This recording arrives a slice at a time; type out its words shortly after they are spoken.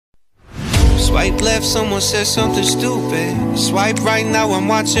Swipe left, someone said something stupid. Swipe right, now I'm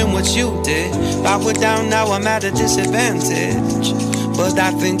watching what you did. If I were down, now I'm at a disadvantage, but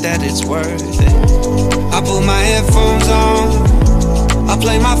I think that it's worth it. I put my headphones on, I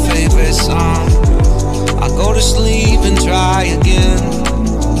play my favorite song, I go to sleep and try again.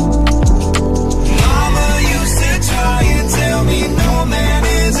 Mama used to try and tell me no man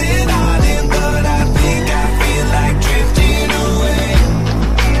is an island, but I think I feel like drifting away.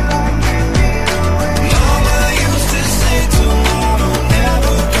 Mama used to say tomorrow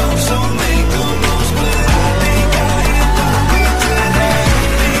never comes, so make the most, but I think I am done with today.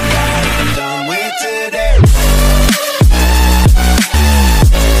 Think I am done with today.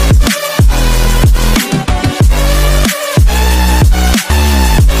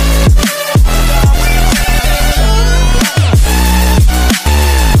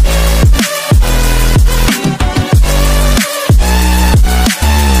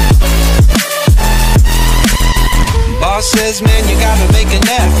 Says, man, you gotta make an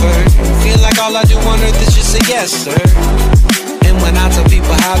effort. Feel like all I do on earth is just say yes, sir. And when I tell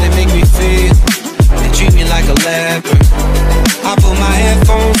people how they make me feel, they treat me like a leper. I put my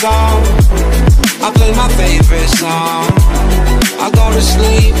headphones on, I play my favorite song, I go to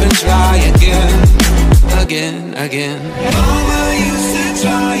sleep and try again, again, again. Mama used to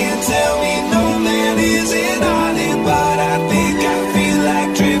try and tell me